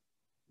dito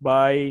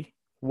by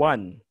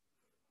 1.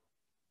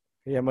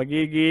 Kaya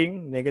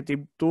magiging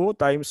negative 2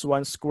 times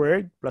 1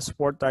 squared plus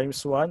 4 times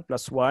 1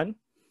 plus 1.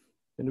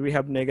 Then we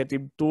have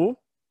negative 2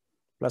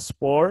 plus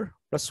 4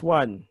 plus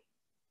 1.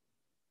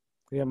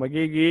 Kaya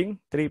magiging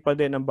 3 pa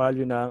din ang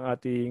value ng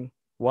ating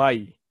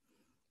y.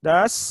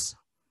 Thus,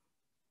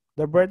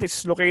 the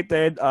vertex is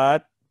located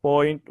at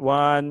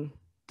 0.13.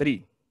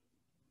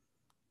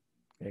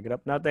 Okay,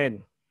 graph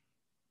natin.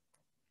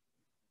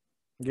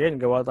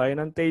 Again, gawa tayo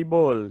ng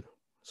table.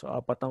 So,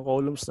 4 ang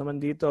columns naman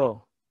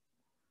dito.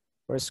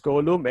 First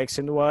column,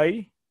 x and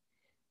y.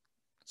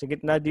 Sa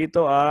gitna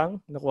dito ang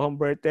nakuhang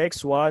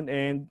vertex, 1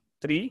 and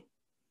 3.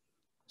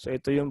 So,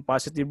 ito yung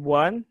positive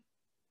 1.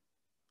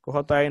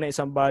 Kuha tayo ng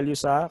isang value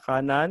sa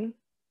kanan,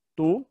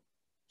 2.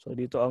 So,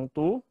 dito ang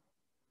 2.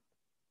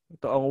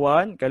 Ito ang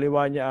 1.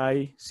 Kaliwa niya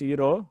ay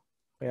 0.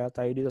 Kaya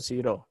tayo dito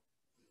 0.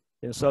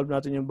 Then, solve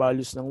natin yung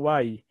values ng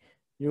y.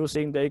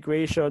 Using the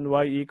equation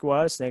y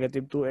equals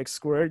negative 2x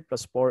squared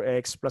plus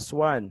 4x plus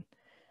 1.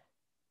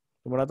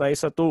 Tumula tayo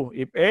sa 2.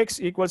 If x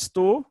equals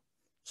 2,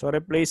 so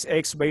replace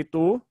x by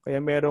 2.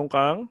 Kaya meron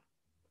kang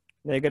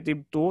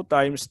negative 2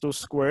 times 2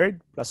 squared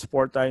plus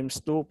 4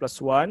 times 2 plus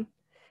 1.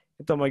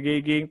 Ito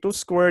magiging 2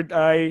 squared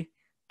ay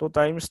 2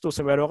 times 2.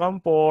 So meron kang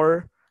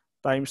 4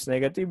 times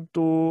negative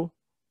 2,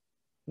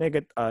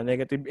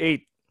 negative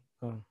 8.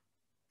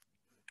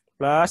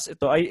 Plus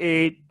ito ay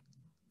 8.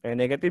 Kaya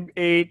negative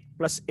 8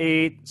 plus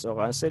 8. So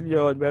cancel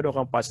yun. Meron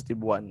kang positive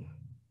 1.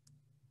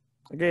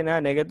 Again,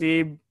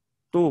 negative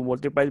 2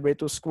 multiplied by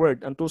 2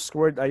 squared. Ang 2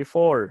 squared ay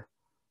 4.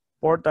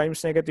 4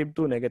 times negative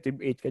 2, negative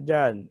 8 ka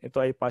dyan.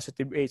 Ito ay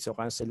positive 8. So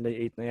cancel na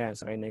yung 8 na yan.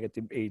 Sa kaya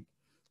negative 8.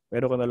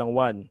 Meron ka na lang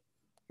 1.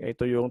 Kaya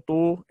ito yung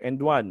 2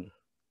 and 1.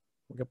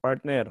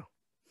 Magka-partner.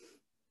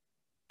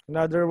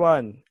 Another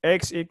one.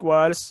 X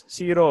equals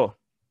 0.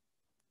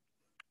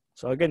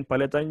 So again,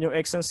 palitan yung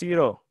x ng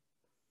 0.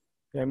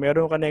 Kaya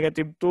meron ka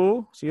negative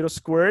 2, 0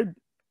 squared,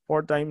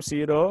 4 times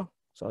 0.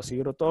 So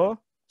 0 to,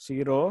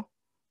 0.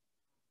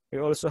 We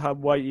also have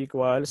y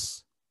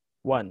equals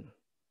 1.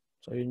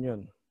 So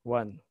yun,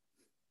 1.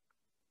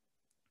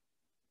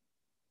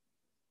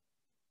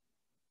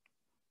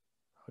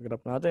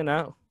 Graph natin,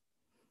 ha.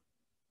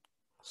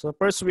 So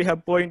first we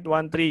have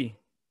 0.13.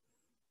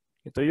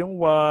 Ito yung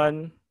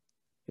 1.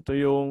 Ito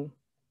yung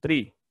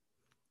 3.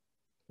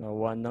 Now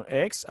 1 ng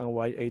x, ang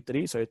y ay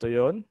 3. So ito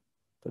yun.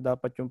 Ito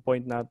dapat yung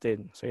point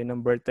natin. So yun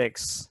ang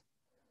vertex.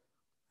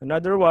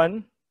 Another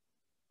one,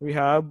 we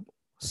have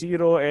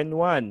 0 and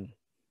 1.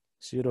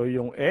 0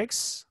 yung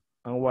x,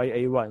 ang y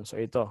ay 1. So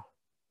ito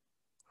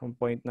ang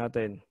point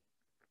natin.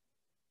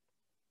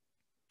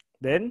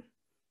 Then,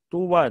 2,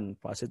 1.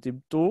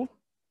 Positive 2.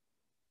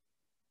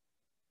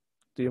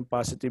 Ito yung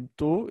positive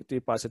 2. Ito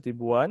yung positive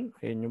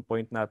 1. Ayan yung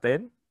point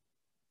natin.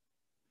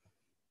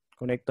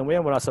 Connect mo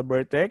yan mula sa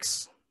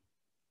vertex.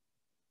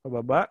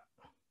 Pababa.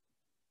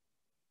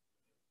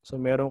 So,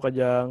 meron ka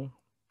dyang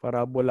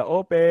parabola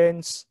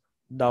opens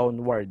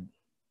downward.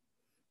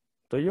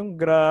 Ito yung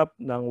graph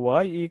ng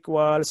y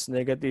equals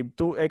negative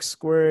 2x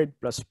squared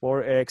plus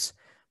 4x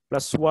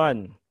plus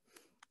 1.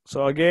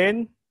 So,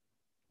 again,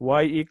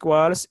 y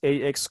equals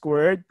ax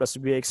squared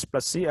plus bx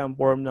plus c ang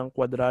form ng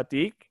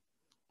quadratic.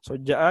 So,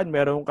 dyan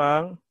meron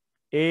kang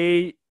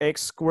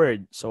ax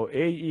squared. So,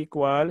 a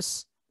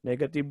equals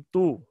negative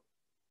 2.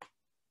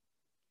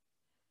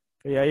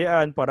 Kaya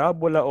yan,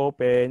 parabola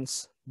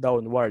opens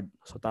downward.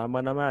 So, tama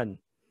naman.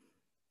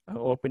 Ang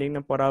opening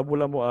ng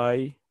parabola mo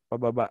ay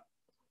pababa.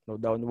 No,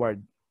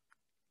 downward.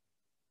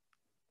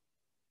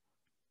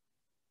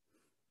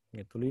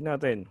 Okay, tuloy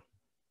natin.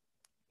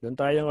 Doon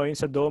tayo ngayon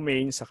sa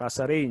domain saka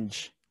sa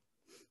range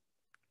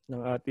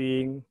ng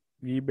ating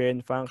given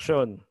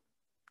function.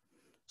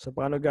 So,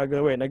 paano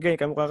gagawin? Again,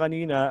 kamukha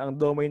kanina, ang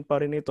domain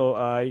pa rin ito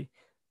ay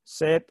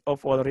set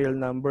of all real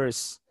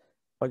numbers.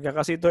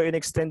 Pagka kasi ito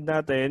in-extend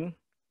natin,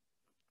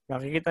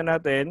 makikita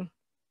natin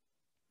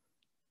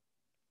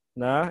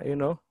na,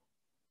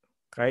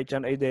 kahit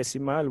yan ay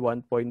decimal,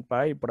 1.5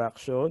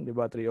 fraction, di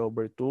ba,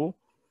 3/2,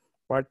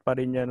 part pa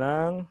rin yan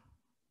ng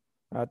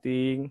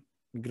ating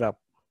graph.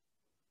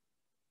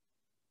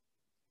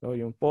 So,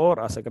 yung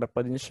 4, nasa graph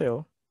pa din siya.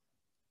 Oh.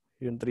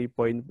 Yung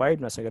 3.5,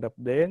 nasa graph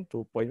din.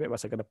 2.5,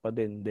 nasa graph pa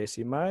din.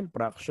 Decimal,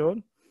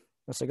 fraction,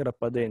 nasa graph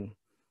pa din.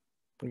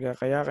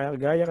 Kaya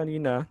gaya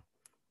kanina,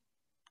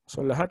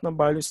 so lahat ng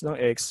values ng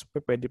x,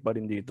 pwede pa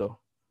rin dito.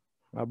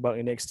 Habang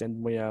in-extend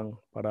mo yung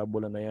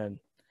parabola na yan.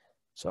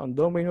 So, ang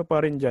domain mo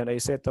pa rin dyan ay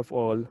set of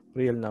all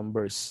real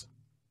numbers.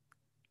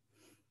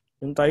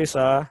 Yun tayo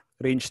sa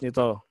range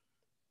nito.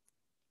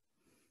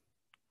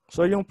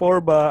 So, yung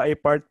 4 ba ay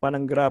part pa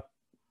ng graph?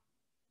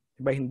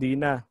 Diba, hindi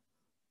na.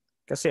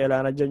 Kasi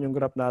ala na dyan yung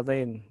graph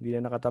natin. Hindi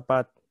na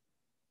nakatapat.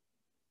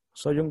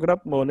 So, yung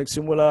graph mo,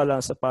 nagsimula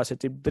lang sa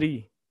positive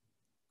 3.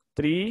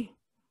 3.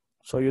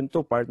 So, yung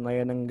 2, part na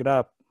yan ng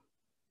graph.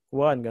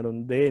 1,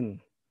 ganun din.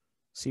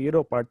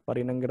 0, part pa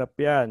rin ng graph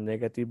yan.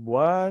 Negative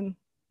 1,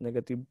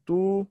 negative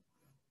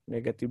 2,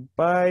 negative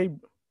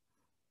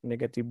 5,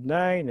 negative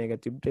 9,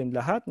 negative 10.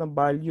 Lahat ng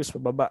values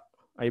pababa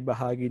ay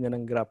bahagi na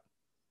ng graph.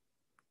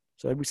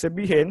 So, ibig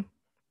sabihin,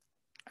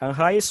 ang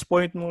highest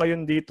point mo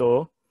ngayon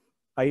dito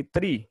ay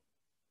 3.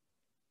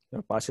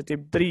 So,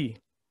 positive 3.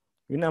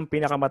 Yun ang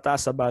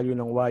pinakamataas sa value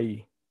ng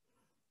y.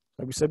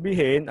 So, ibig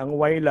sabihin, ang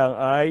y lang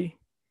ay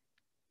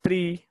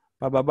 3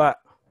 pababa.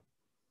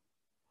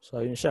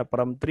 So, yun siya.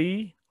 From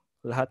 3,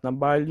 lahat ng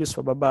values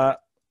pababa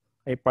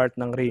ay part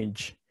ng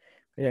range.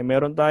 Kaya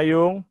meron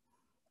tayong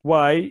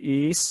y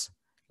is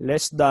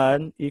less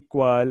than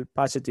equal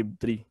positive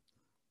 3.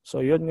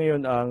 So, yun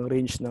ngayon ang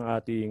range ng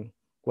ating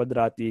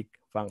quadratic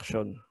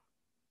function.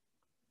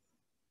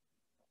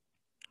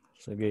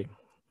 Sige.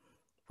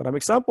 From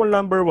example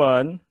number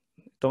 1,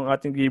 itong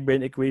ating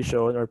given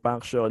equation or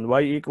function,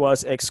 y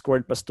equals x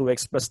squared plus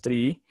 2x plus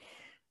 3.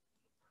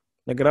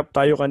 Nag-graph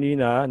tayo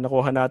kanina,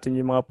 nakuha natin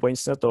yung mga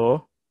points na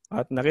to,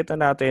 at nakita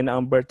natin na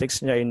ang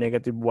vertex niya ay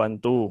negative 1,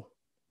 2.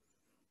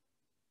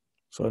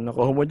 So,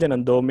 nakuha mo dyan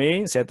ang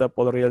domain, set of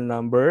all real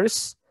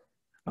numbers.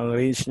 Ang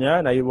range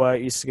niya na y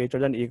is greater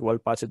than equal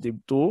positive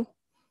 2.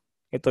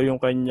 Ito yung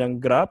kanyang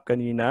graph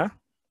kanina.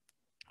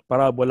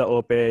 Parabola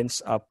opens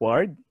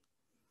upward.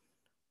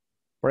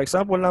 For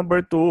example,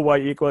 number 2,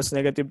 y equals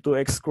negative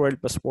 2x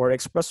squared plus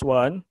 4x plus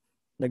 1.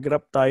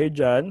 Nag-graph tayo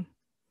dyan.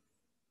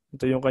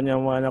 Ito yung kanyang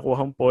mga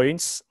nakuhang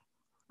points.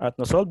 At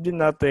nasolve din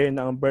natin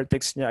na ang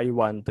vertex niya ay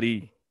 1,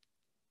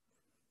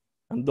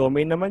 3. Ang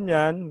domain naman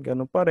yan,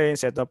 ganun pa rin,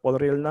 set of all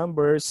real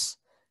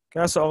numbers.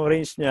 Kaso ang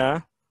range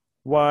niya,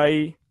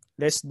 y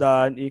less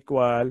than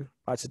equal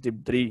positive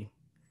 3.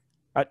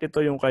 At ito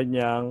yung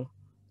kanyang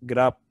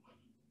graph.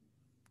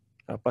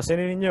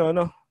 Pasinin ninyo,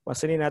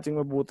 pasinin natin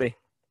mabuti.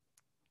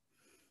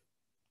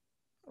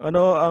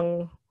 Ano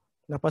ang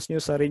napansin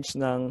nyo sa range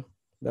ng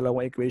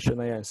dalawang equation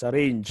na yan? Sa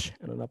range,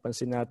 ano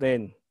napansin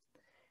natin?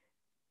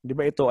 Di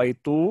ba ito ay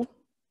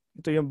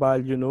 2? Ito yung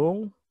value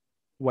nung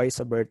y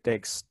sa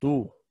vertex,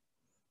 2.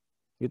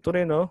 Ito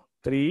rin,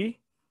 3.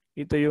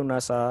 Ito yung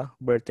nasa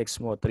vertex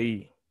mo,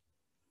 3.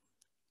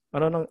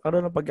 Ano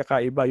ng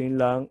pagkakaiba? Yun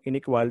lang,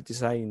 inequality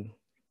sign.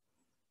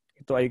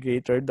 Ito ay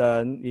greater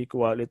than,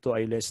 equal. Ito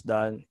ay less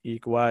than,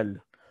 equal.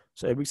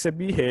 So, ibig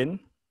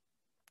sabihin,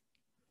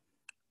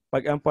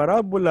 pag ang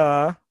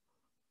parabola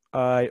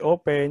ay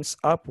opens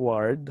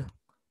upward,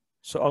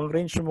 so ang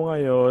range mo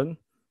ngayon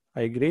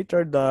ay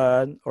greater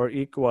than or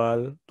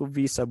equal to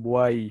v sub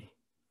y,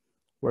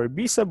 where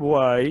v sub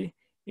y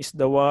is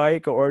the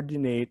y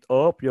coordinate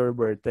of your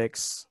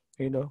vertex.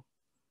 The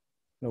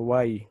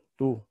y,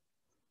 2.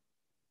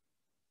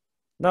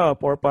 Now,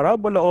 for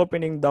parabola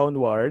opening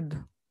downward,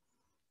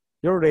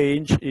 your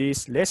range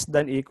is less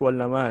than equal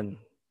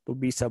naman to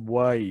b sub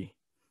y,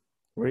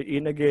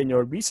 wherein again,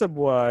 your b sub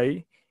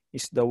y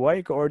is the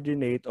y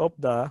coordinate of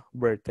the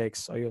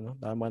vertex. Ayun,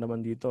 tama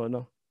naman dito,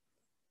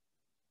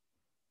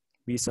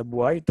 b sub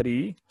y,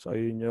 3. So,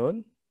 ayun yun.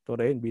 Ito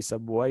rin, b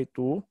sub y,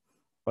 2.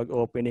 Pag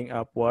opening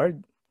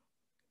upward,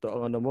 ito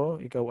ang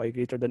ikaw ay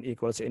greater than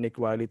equal sa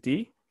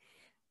inequality.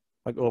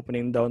 Pag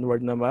opening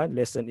downward naman,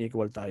 less than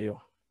equal tayo.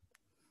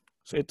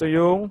 So, ito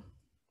yung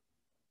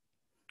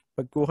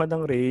pagkuha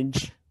ng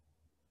range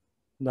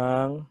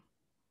ng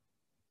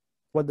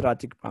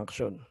quadratic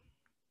function.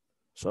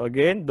 So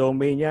again,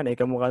 domain yan ay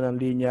kamukha ng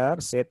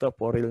linear, set of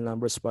all real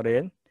numbers pa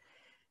rin.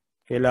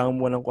 Kailangan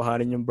mo nang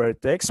kuhanin yung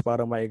vertex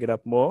para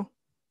ma-graph mo.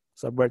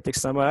 Sa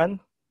vertex naman,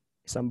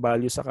 isang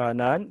value sa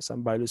kanan,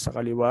 isang value sa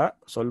kaliwa.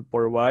 Solve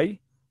for y.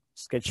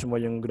 Sketch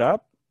mo yung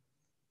graph.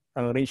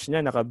 Ang range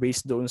niya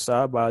naka-base doon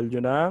sa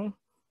value ng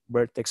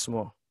vertex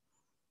mo.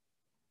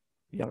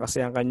 Yan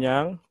kasi ang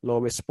kanyang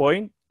lowest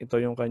point. Ito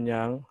yung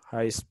kanyang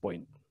highest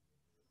point.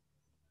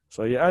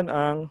 So yan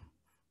ang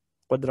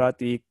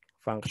quadratic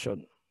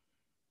function.